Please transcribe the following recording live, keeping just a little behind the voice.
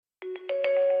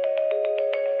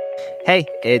Hey,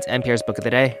 it's NPR's Book of the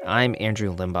Day. I'm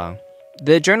Andrew Limbong.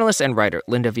 The journalist and writer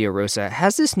Linda Villarosa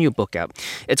has this new book out.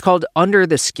 It's called Under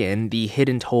the Skin, The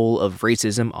Hidden Toll of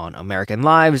Racism on American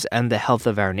Lives and the Health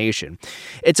of Our Nation.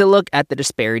 It's a look at the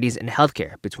disparities in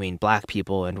healthcare between Black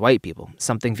people and white people,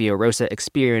 something Villarosa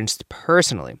experienced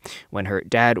personally. When her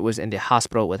dad was in the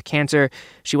hospital with cancer,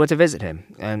 she went to visit him,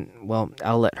 and, well,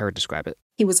 I'll let her describe it.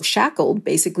 He was shackled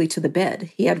basically to the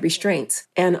bed. He had restraints.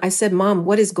 And I said, Mom,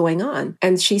 what is going on?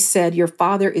 And she said, your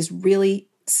father is really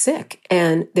sick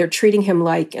and they're treating him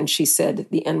like, and she said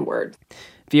the N-word.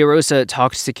 Villarosa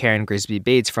talked to Karen Grigsby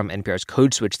Bates from NPR's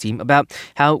Code Switch team about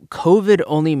how COVID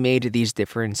only made these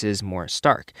differences more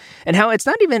stark, and how it's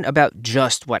not even about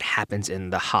just what happens in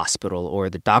the hospital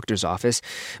or the doctor's office,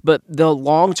 but the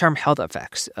long-term health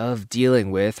effects of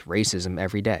dealing with racism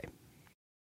every day.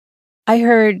 I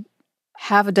heard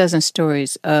half a dozen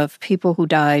stories of people who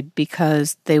died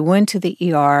because they went to the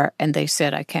ER and they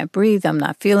said, I can't breathe, I'm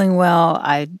not feeling well,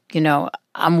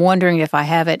 I'm wondering if I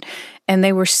have it. And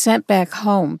they were sent back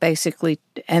home, basically,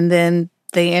 and then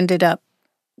they ended up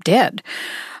dead.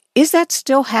 Is that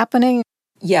still happening?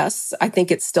 Yes, I think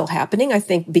it's still happening. I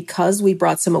think because we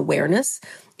brought some awareness,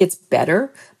 it's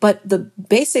better. But the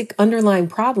basic underlying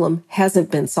problem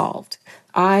hasn't been solved.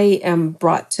 I am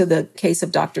brought to the case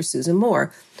of Dr. Susan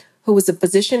Moore, who was a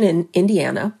physician in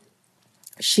Indiana.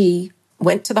 She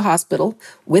went to the hospital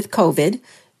with COVID.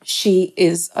 She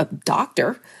is a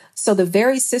doctor. So the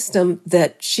very system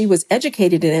that she was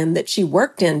educated in, that she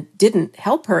worked in, didn't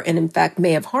help her and, in fact,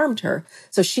 may have harmed her.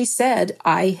 So she said,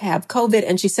 I have COVID,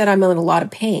 and she said, I'm in a lot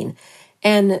of pain.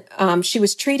 And she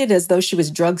was treated as though she was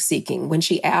drug-seeking when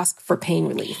she asked for pain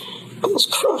relief. I was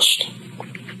crushed.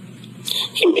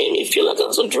 He made me feel like I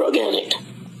was a drug addict.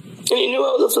 And he knew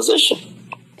I was a physician.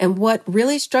 And what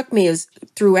really struck me is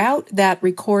throughout that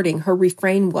recording, her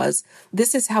refrain was,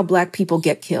 this is how Black people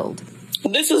get killed.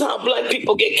 This is how Black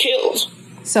people get killed.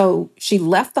 So she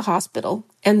left the hospital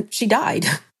and she died.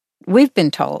 We've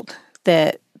been told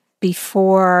that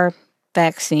before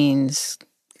vaccines,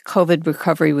 COVID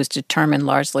recovery was determined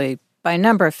largely by a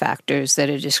number of factors that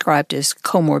are described as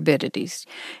comorbidities.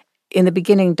 In the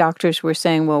beginning, doctors were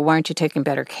saying, well, why aren't you taking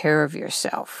better care of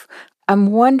yourself? I'm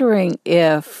wondering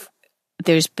if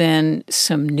there's been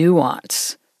some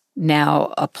nuance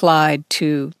now applied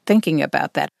to thinking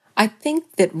about that. I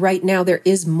think that right now there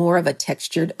is more of a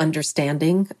textured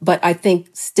understanding, but I think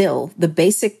still the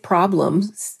basic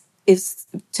problem is,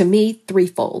 to me,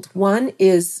 threefold. One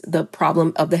is the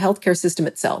problem of the healthcare system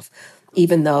itself.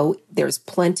 Even though there's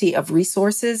plenty of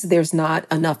resources, there's not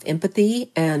enough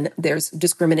empathy and there's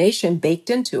discrimination baked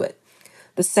into it.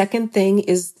 The second thing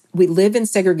is we live in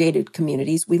segregated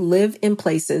communities. We live in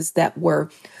places that were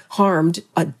harmed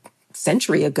a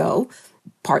century ago,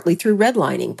 partly through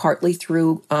redlining, partly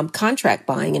through contract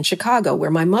buying in Chicago,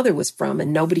 where my mother was from,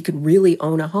 and nobody could really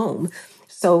own a home.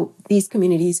 So these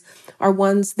communities are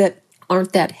ones that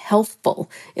aren't that healthful.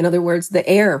 In other words, the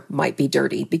air might be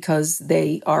dirty because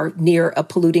they are near a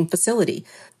polluting facility.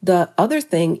 The other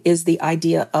thing is the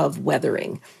idea of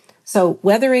weathering. So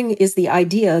weathering is the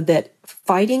idea that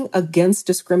fighting against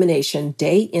discrimination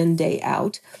day in, day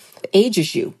out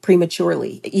ages you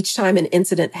prematurely. Each time an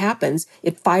incident happens,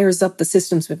 it fires up the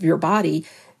systems of your body,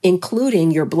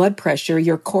 including your blood pressure,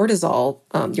 your cortisol,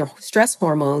 your stress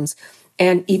hormones,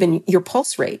 and even your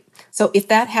pulse rate. So if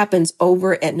that happens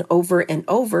over and over and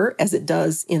over, as it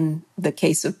does in the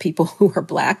case of people who are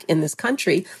Black in this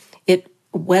country, it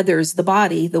weathers the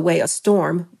body the way a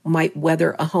storm might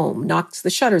weather a home, knocks the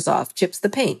shutters off, chips the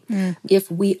paint.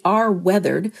 If we are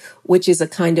weathered, which is a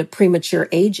kind of premature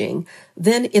aging,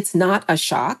 then it's not a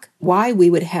shock why we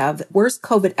would have worse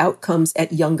COVID outcomes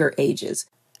at younger ages.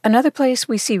 Another place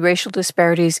we see racial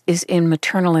disparities is in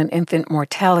maternal and infant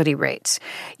mortality rates.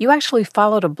 You actually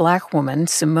followed a Black woman,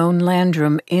 Simone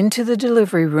Landrum, into the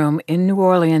delivery room in New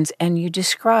Orleans, and you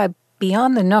described,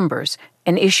 beyond the numbers,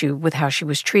 an issue with how she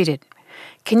was treated.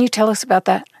 Can you tell us about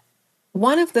that?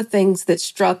 One of the things that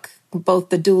struck both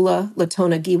the doula,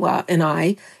 Latona Giwa, and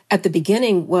I at the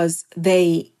beginning was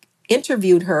they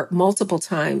interviewed her multiple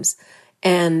times,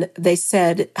 and they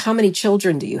said, how many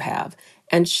children do you have?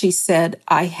 And she said,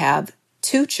 I have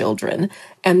 2 children,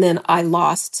 and then I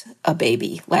lost a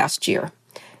baby last year.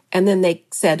 And then they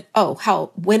said,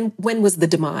 when was the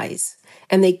demise?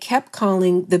 And they kept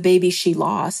calling the baby she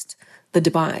lost the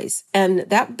demise. And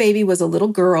that baby was a little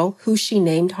girl who she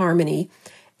named Harmony.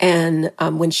 And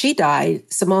when she died,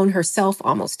 Simone herself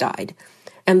almost died.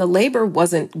 And the labor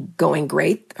wasn't going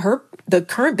great. The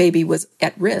current baby was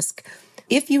at risk.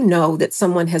 If you know that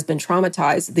someone has been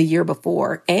traumatized the year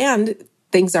before and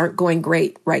things aren't going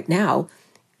great right now,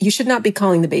 you should not be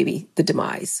calling the baby the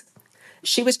demise.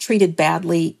 She was treated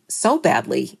badly, so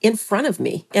badly, in front of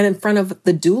me and in front of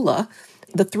the doula.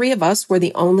 The three of us were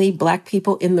the only Black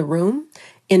people in the room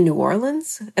in New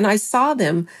Orleans. And I saw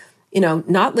them,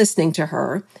 not listening to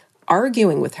her,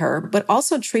 arguing with her, but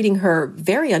also treating her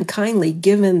very unkindly,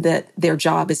 given that their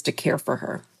job is to care for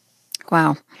her.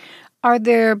 Wow. Are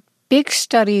there big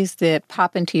studies that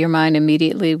pop into your mind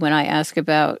immediately when I ask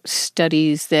about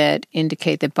studies that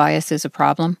indicate that bias is a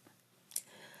problem?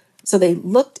 So they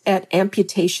looked at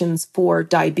amputations for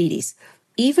diabetes.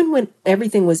 Even when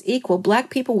everything was equal, Black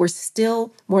people were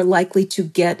still more likely to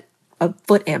get a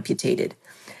foot amputated.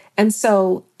 And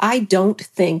so I don't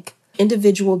think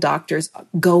individual doctors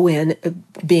go in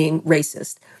being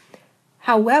racist.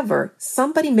 However,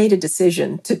 somebody made a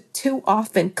decision to too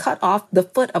often cut off the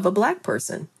foot of a Black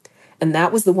person. And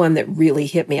that was the one that really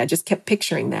hit me. I just kept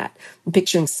picturing that,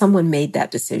 picturing someone made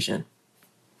that decision.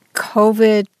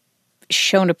 COVID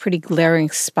shone a pretty glaring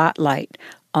spotlight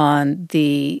on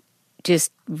the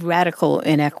just radical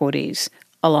inequities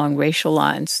along racial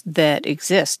lines that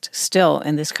exist still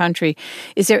in this country.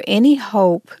 Is there any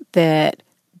hope that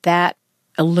that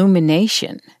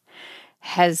illumination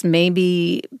has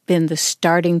maybe been the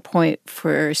starting point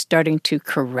for starting to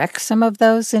correct some of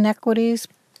those inequities?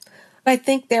 I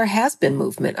think there has been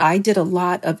movement. I did a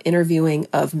lot of interviewing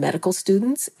of medical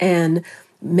students, and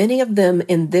many of them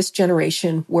in this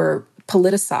generation were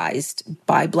politicized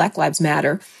by Black Lives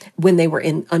Matter when they were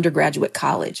in undergraduate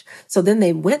college. So then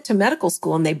they went to medical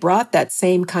school and they brought that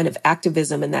same kind of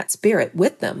activism and that spirit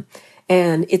with them.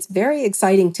 And it's very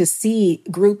exciting to see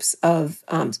groups of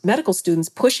medical students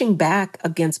pushing back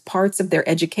against parts of their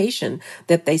education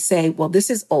that they say, well, this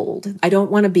is old. I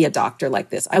don't want to be a doctor like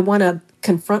this. I want to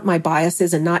confront my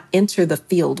biases and not enter the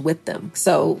field with them.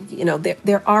 So,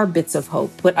 there are bits of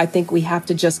hope, but I think we have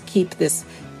to just keep this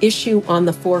issue on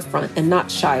the forefront and not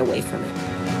shy away from it.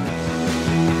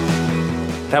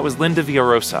 That was Linda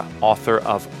Villarosa, author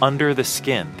of Under the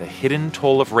Skin, The Hidden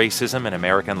Toll of Racism in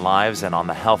American Lives and on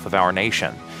the Health of Our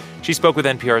Nation. She spoke with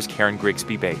NPR's Karen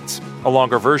Grigsby Bates. A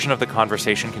longer version of the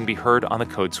conversation can be heard on the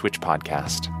Code Switch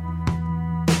podcast.